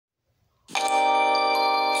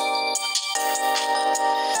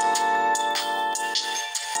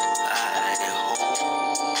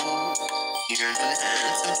but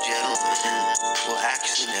handsome gentleman will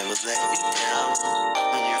actually never let you down.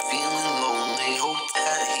 When you're feeling lonely, hope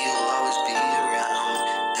that he'll always be around.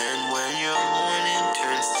 And when your morning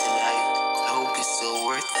turns to night, I hope he's still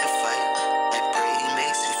worth the fight. I pray he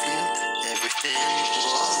makes you feel everything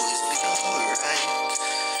will always be alright.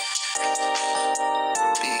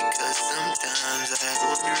 Because sometimes I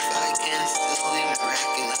wonder if I can still even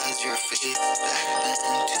recognize your face. Back then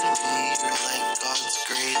to me, you're like God's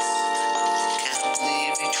grace. Can't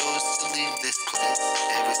believe you chose to leave this place.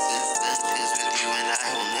 Ever since then, 'cause with you and I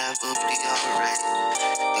will never be alright.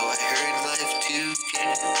 Though I heard life too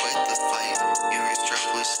gave you quite the fight. You were struck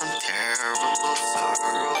with some terrible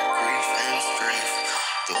sorrow, grief and strife.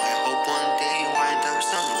 Though I hope one day you wind up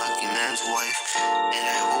some lucky man's wife. And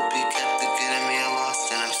I hope you kept the good in me I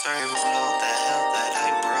lost. And I'm sorry about all the hell that I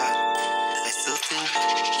brought. I still think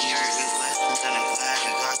you're a good lesson, and I'm glad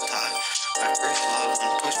I got taught. My first love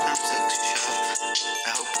and push from took to shove.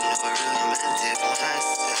 I hope you know I really meant it when I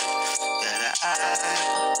said that I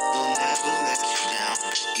will never let you down.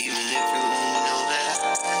 Even if you're lonely, know that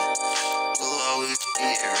I will always be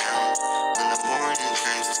around. When the morning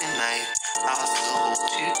turns to night, I'll still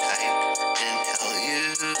hold you tight and tell you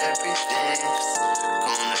everything's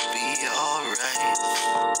gonna be alright.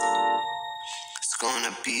 It's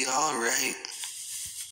gonna be alright.